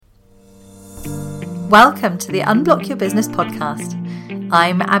Welcome to the Unblock Your Business podcast.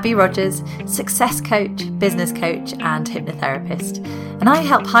 I'm Abby Rogers, success coach, business coach, and hypnotherapist, and I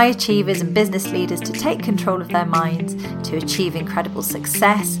help high achievers and business leaders to take control of their minds, to achieve incredible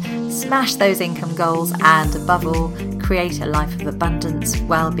success, smash those income goals, and above all, create a life of abundance,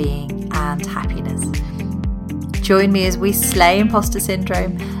 well-being, and happiness. Join me as we slay imposter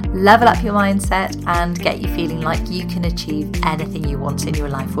syndrome, level up your mindset, and get you feeling like you can achieve anything you want in your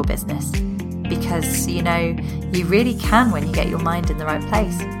life or business. Because, you really can when you get your mind in the right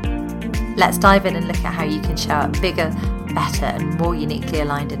place. Let's dive in and look at how you can show up bigger, better, and more uniquely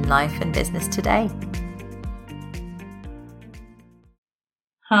aligned in life and business today.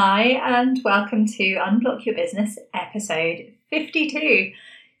 Hi, and welcome to Unblock Your Business episode 52.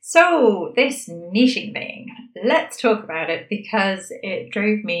 So, this niching thing, let's talk about it because it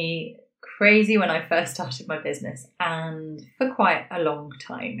drove me crazy when I first started my business and for quite a long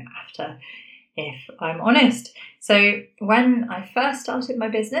time after, if I'm honest. So when I first started my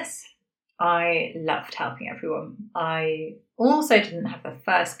business, I loved helping everyone. I also didn't have the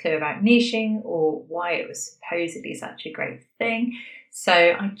first clue about niching or why it was supposedly such a great thing. So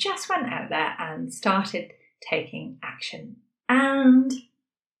I just went out there and started taking action. And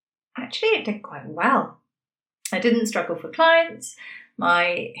actually it did quite well. I didn't struggle for clients.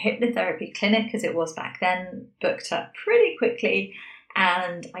 My hypnotherapy clinic, as it was back then, booked up pretty quickly.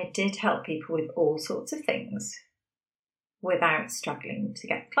 And I did help people with all sorts of things without struggling to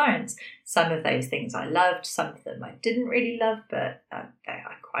get clients. Some of those things I loved, some of them I didn't really love, but I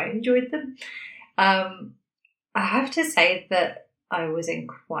quite enjoyed them. I have to say that I was in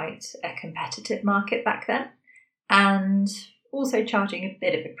quite a competitive market back then, and also charging a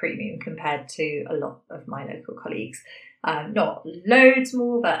bit of a premium compared to a lot of my local colleagues. Not loads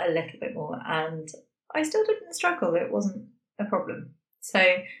more, but a little bit more. And I still didn't struggle. It wasn't a problem. So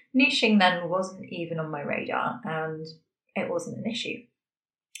niching then wasn't even on my radar and it wasn't an issue.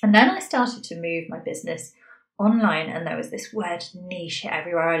 And then I started to move my business online, and there was this word niche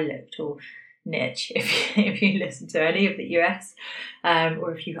everywhere I looked, or niche if you listen to any of the US,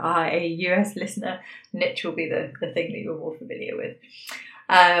 or if you are a US listener, niche will be the thing that you're more familiar with.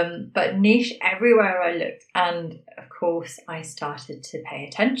 But niche everywhere I looked, and of course I started to pay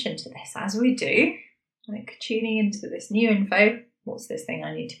attention to this, as we do, like tuning into this new info. What's this thing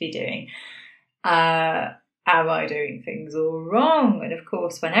I need to be doing? Am I doing things all wrong? And of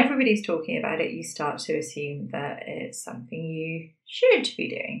course, when everybody's talking about it, you start to assume that it's something you should be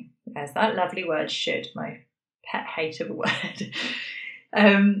doing. There's that lovely word should, my pet hate of a word.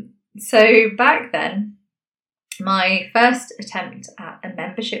 So back then, my first attempt at a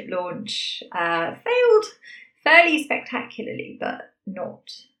membership launch failed fairly spectacularly, but not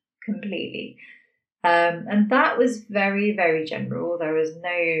completely. And that was very, very general. There was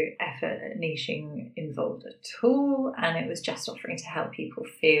no effort at niching involved at all, and it was just offering to help people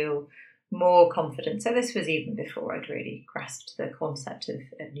feel more confident. So this was even before I'd really grasped the concept of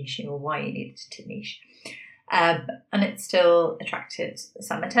niching or why you needed to niche. And it still attracted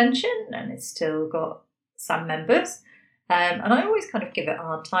some attention, and it's still got some members. And I always kind of give it a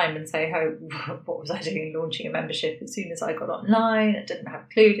hard time and say, what was I doing launching a membership as soon as I got online? I didn't have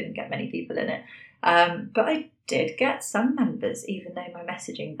a clue, didn't get many people in it. But I did get some members, even though my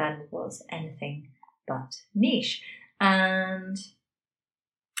messaging then was anything but niche. And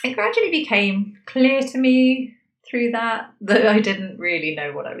it gradually became clear to me through that I didn't really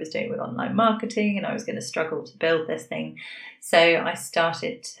know what I was doing with online marketing, and I was going to struggle to build this thing. So I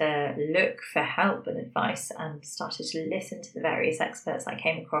started to look for help and advice and started to listen to the various experts I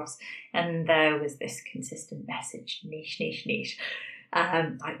came across. And there was this consistent message, niche, niche, niche.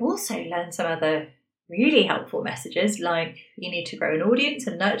 I also learned some other really helpful messages, like you need to grow an audience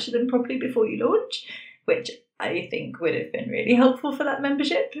and nurture them properly before you launch, which I think would have been really helpful for that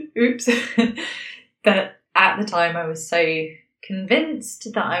membership. Oops. But at the time I was so convinced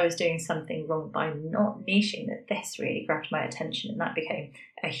that I was doing something wrong by not niching that this really grabbed my attention, and that became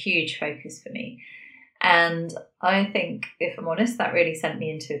a huge focus for me. And I think, if I'm honest, that really sent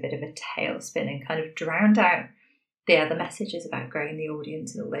me into a bit of a tailspin and kind of drowned out the other messages about growing the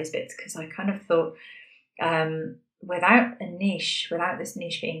audience and all those bits, because I kind of thought without this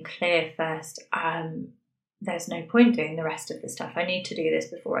niche being clear first, there's no point doing the rest of the stuff. I need to do this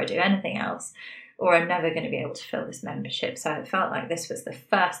before I do anything else, or I'm never going to be able to fill this membership. So it felt like this was the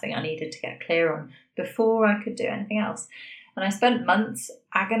first thing I needed to get clear on before I could do anything else. And I spent months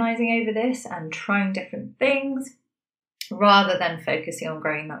agonizing over this and trying different things, rather than focusing on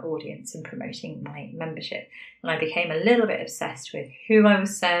growing that audience and promoting my membership. And I became a little bit obsessed with who I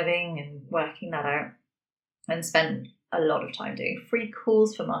was serving and working that out, and spent a lot of time doing free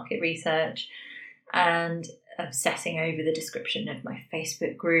calls for market research and obsessing over the description of my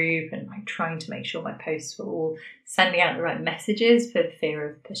Facebook group and like trying to make sure my posts were all sending out the right messages for fear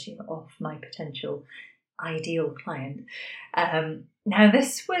of putting off my potential ideal client. Now,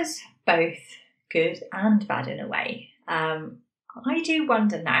 this was both good and bad in a way. I do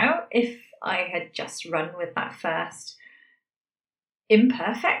wonder now if I had just run with that first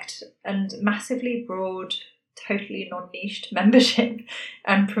imperfect and massively broad, totally non-niched membership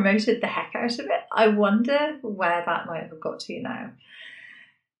and promoted the heck out of it, I wonder where that might have got to now.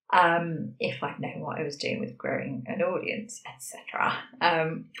 If I'd known what I was doing with growing an audience, etc.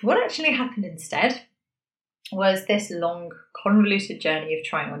 What actually happened instead was this long, convoluted journey of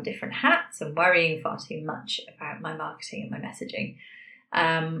trying on different hats and worrying far too much about my marketing and my messaging.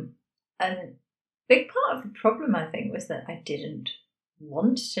 And a big part of the problem, I think, was that I didn't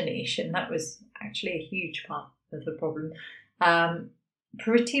want to niche, and that was actually a huge part of the problem.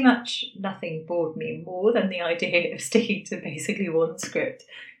 Pretty much nothing bored me more than the idea of sticking to basically one script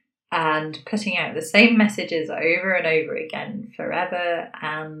and putting out the same messages over and over again forever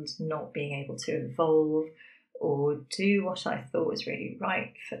and not being able to evolve or do what I thought was really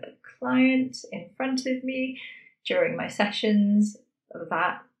right for the client in front of me during my sessions.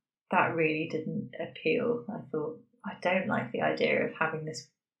 That really didn't appeal. I thought, I don't like the idea of having this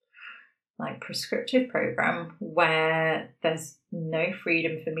like prescriptive program where there's no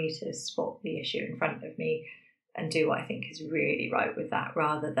freedom for me to spot the issue in front of me and do what I think is really right with that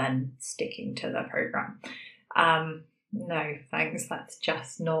rather than sticking to the program. No, thanks. That's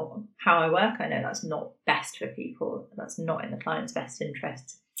just not how I work. I know that's not best for people. That's not in the client's best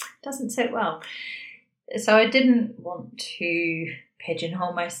interest. It doesn't sit well. So I didn't want to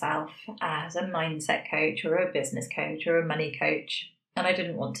pigeonhole myself as a mindset coach or a business coach or a money coach. And I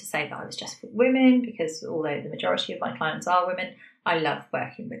didn't want to say that I was just for women, because although the majority of my clients are women, I love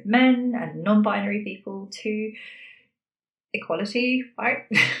working with men and non-binary people too. Equality, right?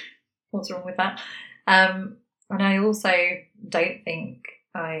 What's wrong with that? And I also don't think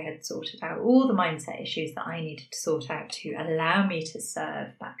I had sorted out all the mindset issues that I needed to sort out to allow me to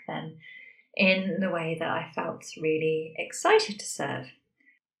serve back then in the way that I felt really excited to serve.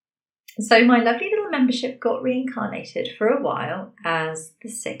 So my lovely little membership got reincarnated for a while as the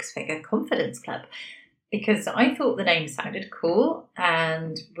Six Figure Confidence Club, because I thought the name sounded cool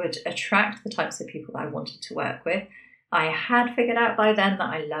and would attract the types of people that I wanted to work with. I had figured out by then that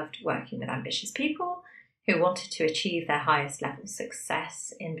I loved working with ambitious people who wanted to achieve their highest level of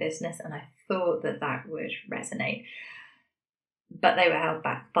success in business, and I thought that that would resonate. But they were held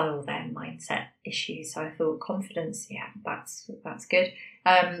back by all their mindset issues. So I thought confidence, yeah, that's good.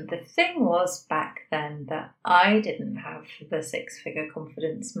 The thing was back then that I didn't have the six-figure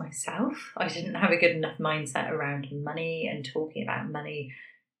confidence myself. I didn't have a good enough mindset around money and talking about money.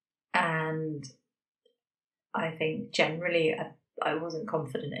 And I think generally I wasn't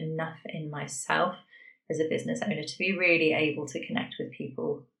confident enough in myself as a business owner to be really able to connect with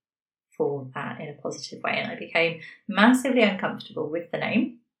people for that in a positive way. And I became massively uncomfortable with the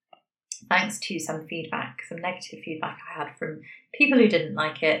name, thanks to some negative feedback I had from people who didn't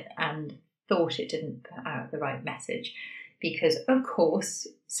like it and thought it didn't put out the right message. Because, of course,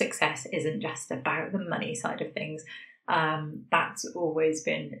 success isn't just about the money side of things. That's always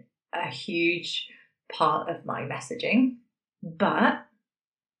been a huge part of my messaging. But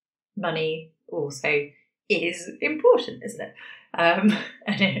money also is important, isn't it? And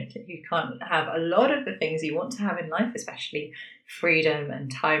you can't have a lot of the things you want to have in life, especially freedom and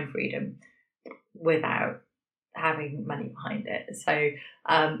time freedom, without having money behind it. So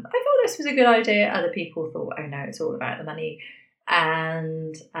I thought this was a good idea. Other people thought, oh no, it's all about the money,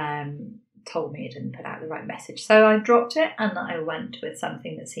 and told me it didn't put out the right message. So I dropped it and I went with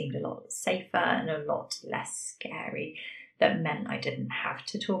something that seemed a lot safer and a lot less scary. That meant I didn't have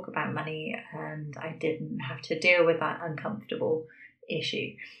to talk about money and I didn't have to deal with that uncomfortable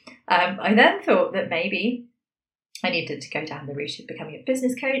issue. I then thought that maybe I needed to go down the route of becoming a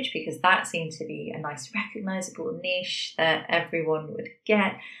business coach, because that seemed to be a nice recognisable niche that everyone would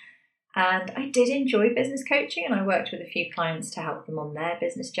get. And I did enjoy business coaching, and I worked with a few clients to help them on their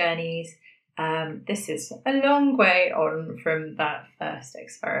business journeys. This is a long way on from that first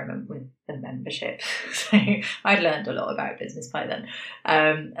experiment with the membership. So I'd learned a lot about business by then.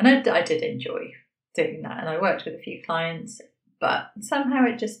 And I did enjoy doing that. And I worked with a few clients, but somehow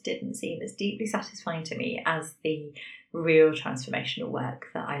it just didn't seem as deeply satisfying to me as the real transformational work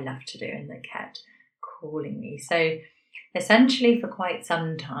that I love to do and that kept calling me. So essentially for quite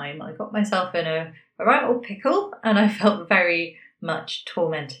some time, I got myself in a right old pickle, and I felt very much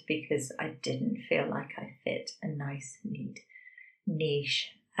tormented because I didn't feel like I fit a nice, neat niche.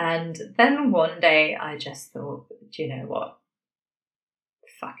 And then one day I just thought, do you know what?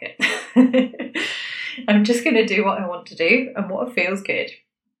 Fuck it. I'm just going to do what I want to do and what feels good.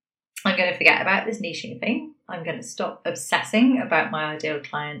 I'm going to forget about this niching thing. I'm going to stop obsessing about my ideal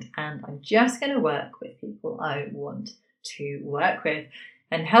client, and I'm just going to work with people I want to work with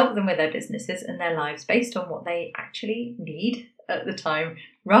and help them with their businesses and their lives based on what they actually need at the time,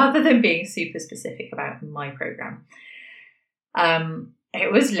 rather than being super specific about my program.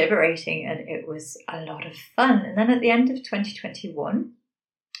 It was liberating and it was a lot of fun. And then at the end of 2021,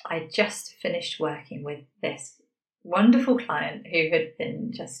 I just finished working with this wonderful client who had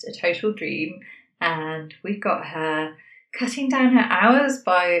been just a total dream, and we got her cutting down her hours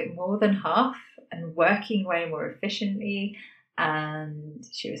by more than half and working way more efficiently, and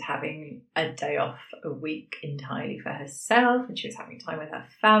she was having a day off a week entirely for herself, and she was having time with her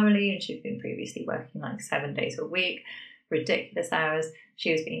family, and she'd been previously working like 7 days a week, ridiculous hours.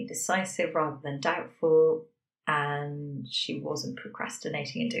 She was being decisive rather than doubtful, and she wasn't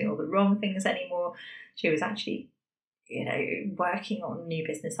procrastinating and doing all the wrong things anymore. She was actually, working on new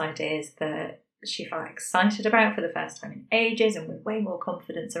business ideas that she felt excited about for the first time in ages, and with way more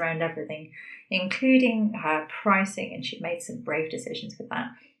confidence around everything, including her pricing, and she'd made some brave decisions with that.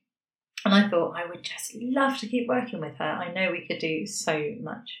 And I thought I would just love to keep working with her. I know we could do so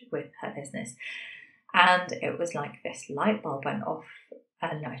much with her business. And it was like this light bulb went off,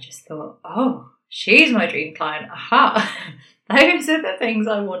 and I just thought, oh, she's my dream client. Aha! Those are the things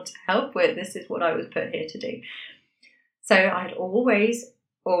I want to help with. This is what I was put here to do. So I'd always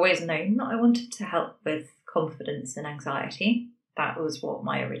known that I wanted to help with confidence and anxiety. That was what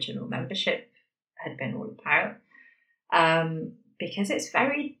my original membership had been all about. Because it's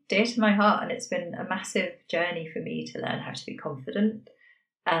very dear to my heart, and it's been a massive journey for me to learn how to be confident.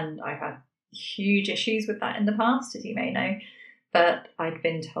 And I've had huge issues with that in the past, as you may know. But I'd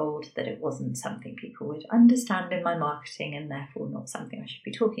been told that it wasn't something people would understand in my marketing, and therefore not something I should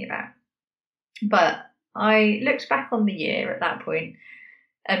be talking about. But I looked back on the year at that point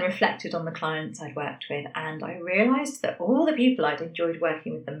and reflected on the clients I'd worked with, and I realised that all the people I'd enjoyed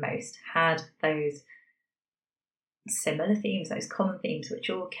working with the most had those similar themes, those common themes, which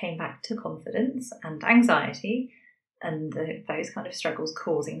all came back to confidence and anxiety, and those kind of struggles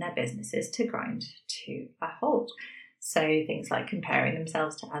causing their businesses to grind to a halt. So things like comparing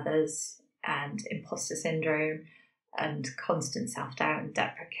themselves to others, and imposter syndrome, and constant self-doubt and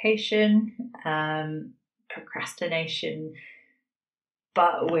deprecation, procrastination,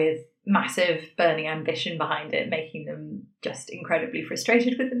 but with massive burning ambition behind it, making them just incredibly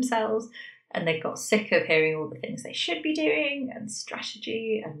frustrated with themselves. And they got sick of hearing all the things they should be doing, and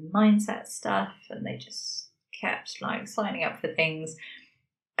strategy and mindset stuff, and they just kept signing up for things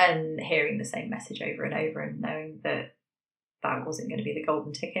and hearing the same message over and over, and knowing that that wasn't going to be the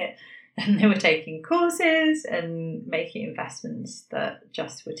golden ticket. And they were taking courses and making investments that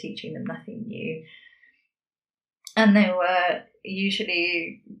just were teaching them nothing new. And they were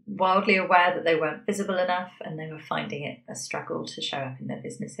usually wildly aware that they weren't visible enough, and they were finding it a struggle to show up in their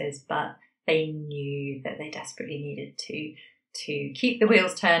businesses, but they knew that they desperately needed to keep the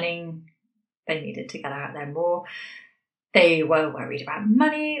wheels turning. They needed to get out there more. They were worried about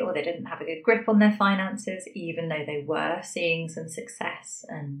money, or they didn't have a good grip on their finances, even though they were seeing some success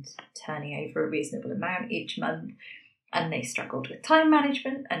and turning over a reasonable amount each month. And they struggled with time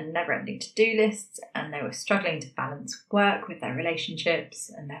management and never-ending to-do lists, and they were struggling to balance work with their relationships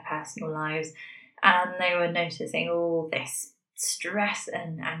and their personal lives. And they were noticing all this stress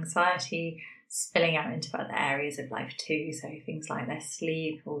and anxiety spilling out into other areas of life too. So things like their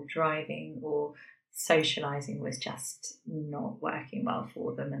sleep or driving or socialising was just not working well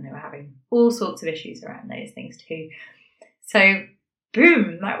for them, and they were having all sorts of issues around those things too. So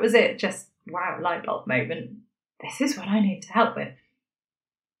boom, that was it. Just wow, light bulb moment. This is what I need to help with.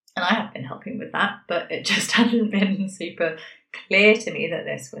 And I have been helping with that, but it just hadn't been super clear to me that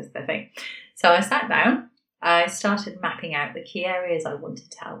this was the thing. So I sat down, I started mapping out the key areas I wanted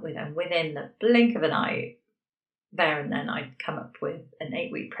to help with, and within the blink of an eye, there and then, I'd come up with an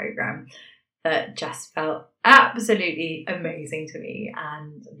 8-week program that just felt absolutely amazing to me,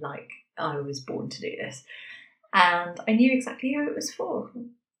 and like I was born to do this. And I knew exactly who it was for.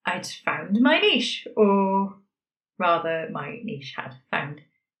 I'd found my niche, or rather, my niche had found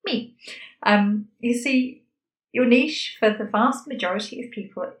me. You see, your niche for the vast majority of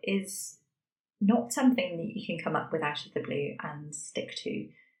people is not something that you can come up with out of the blue and stick to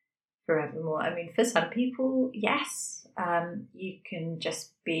forevermore. I mean, for some people, yes, you can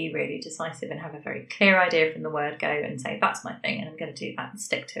just be really decisive and have a very clear idea from the word go and say, that's my thing and I'm going to do that and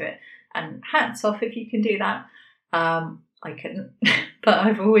stick to it. And hats off if you can do that. I couldn't. But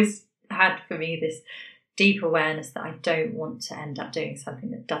I've always had for me this deep awareness that I don't want to end up doing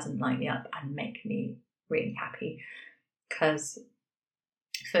something that doesn't light me up and make me really happy. Because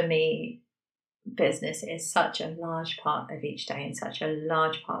for me, business is such a large part of each day and such a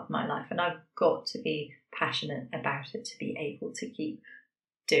large part of my life, and I've got to be passionate about it to be able to keep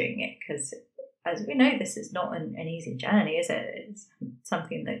doing it, because as we know, this is not an easy journey, is it? It's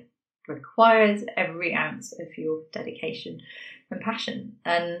something that requires every ounce of your dedication and passion.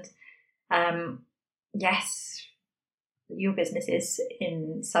 And yes, your business is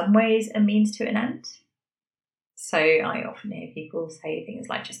in some ways a means to an end. So I often hear people say things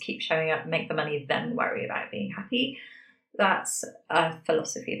like, just keep showing up, make the money, then worry about being happy. That's a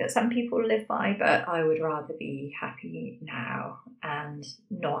philosophy that some people live by, but I would rather be happy now and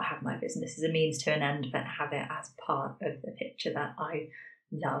not have my business as a means to an end, but have it as part of the picture that I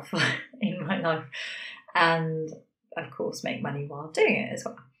love in my life. And of course, make money while doing it as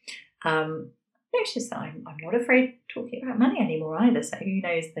well. It's just that I'm not afraid talking about money anymore either. So who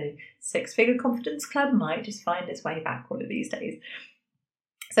knows, the 6-figure confidence club might just find its way back one of these days.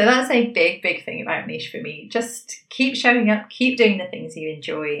 So that's a big, big thing about niche for me. Just keep showing up, keep doing the things you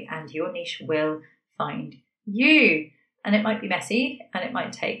enjoy, and your niche will find you. And it might be messy and it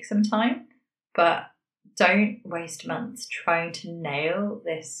might take some time, but don't waste months trying to nail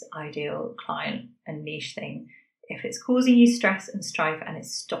this ideal client and niche thing if it's causing you stress and strife and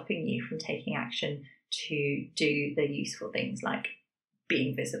it's stopping you from taking action to do the useful things like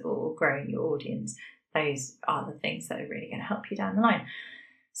being visible or growing your audience. Those are the things that are really going to help you down the line.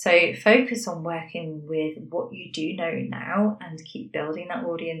 So focus on working with what you do know now and keep building that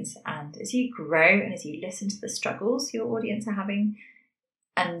audience. And as you grow and as you listen to the struggles your audience are having,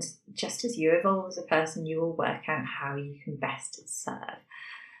 and just as you evolve as a person, you will work out how you can best serve.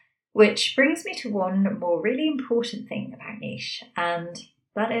 Which brings me to one more really important thing about niche, and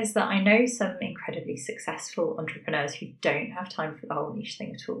that is that I know some incredibly successful entrepreneurs who don't have time for the whole niche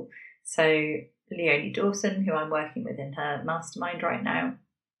thing at all. So Leonie Dawson, who I'm working with in her mastermind right now,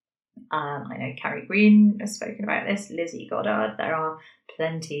 I know Carrie Green has spoken about this, Lizzie Goddard. There are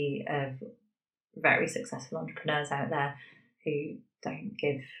plenty of very successful entrepreneurs out there who don't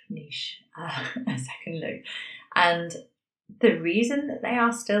give niche a second look. And the reason that they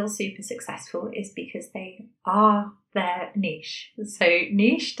are still super successful is because they are their niche. So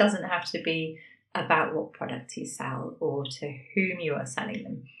niche doesn't have to be about what products you sell or to whom you are selling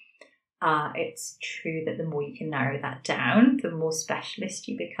them. It's true that the more you can narrow that down, the more specialist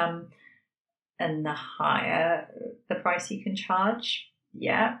you become and the higher the price you can charge.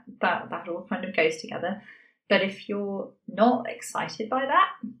 Yeah, that all kind of goes together. But if you're not excited by that,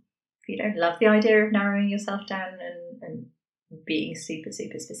 if you don't love the idea of narrowing yourself down and being super,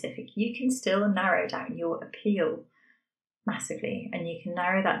 super specific, you can still narrow down your appeal massively, and you can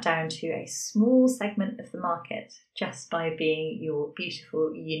narrow that down to a small segment of the market just by being your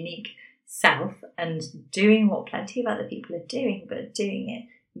beautiful, unique self and doing what plenty of other people are doing, but doing it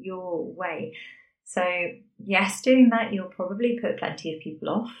your way. So yes, doing that, you'll probably put plenty of people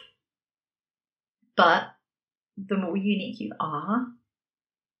off, but the more unique you are,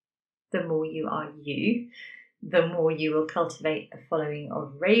 the more you are you, the more you will cultivate a following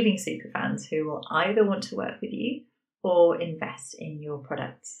of raving superfans who will either want to work with you or invest in your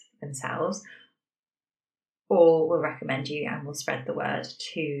products themselves, or will recommend you and will spread the word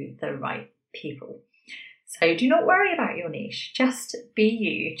to the right people. So do not worry about your niche. Just be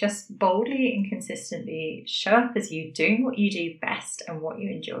you. Just boldly and consistently show up as you, doing what you do best and what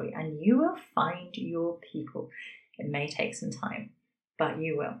you enjoy, and you will find your people. It may take some time, but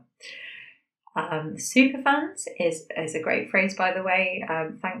you will. Superfans is a great phrase, by the way.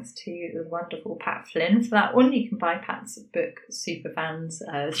 Thanks to the wonderful Pat Flynn for that one. You can buy Pat's book Superfans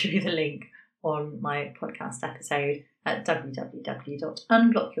through the link on my podcast episode at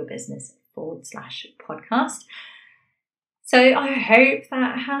www.unblockyourbusiness.com/podcast. So I hope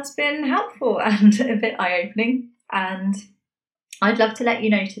that has been helpful and a bit eye-opening, and I'd love to let you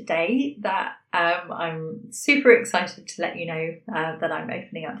know today that I'm super excited to let you know that I'm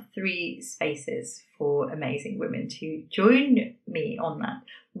opening up 3 spaces for amazing women to join me on that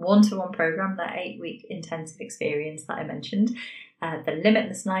one-to-one program, that 8-week intensive experience that I mentioned, the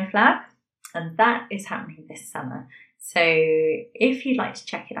Limitless Life Lab, and that is happening this summer. So if you'd like to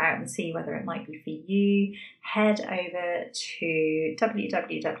check it out and see whether it might be for you, head over to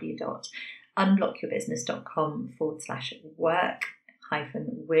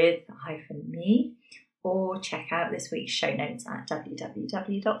www.unblockyourbusiness.com/work-with-me, or check out this week's show notes at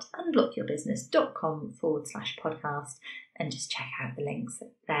www.unblockyourbusiness.com/podcast and just check out the links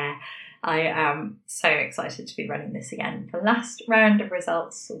there. I am so excited to be running this again. The last round of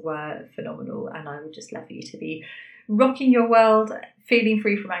results were phenomenal, and I would just love you to be rocking your world, feeling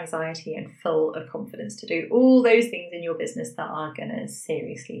free from anxiety and full of confidence to do all those things in your business that are going to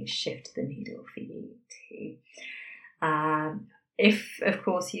seriously shift the needle for you too. If, of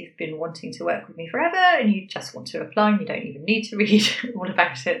course, you've been wanting to work with me forever and you just want to apply and you don't even need to read all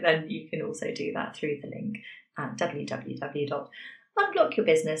about it, then you can also do that through the link at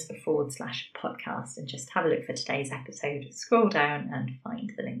www.unblockyourbusiness.com/podcast and just have a look for today's episode, scroll down and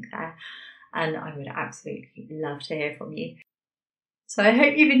find the link there. And I would absolutely love to hear from you. So I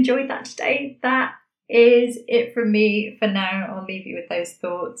hope you've enjoyed that today. That is it from me for now. I'll leave you with those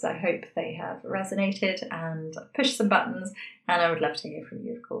thoughts. I hope they have resonated and pushed some buttons, and I would love to hear from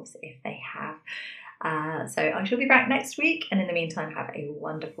you, of course, if they have. So I shall be back next week, and in the meantime, have a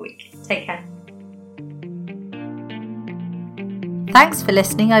wonderful week. Take care. Thanks for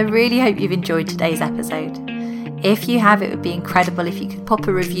listening. I really hope you've enjoyed today's episode. If you have, it would be incredible if you could pop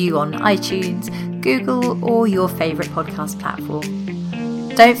a review on iTunes, Google, or your favourite podcast platform.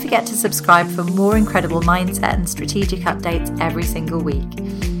 Don't forget to subscribe for more incredible mindset and strategic updates every single week.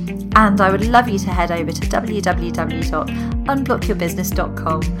 And I would love you to head over to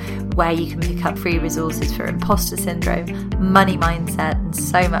www.unblockyourbusiness.com, where you can pick up free resources for imposter syndrome, money mindset, and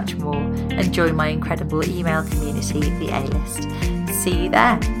so much more, and join my incredible email community, the A-List. See you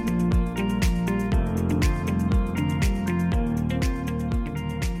there.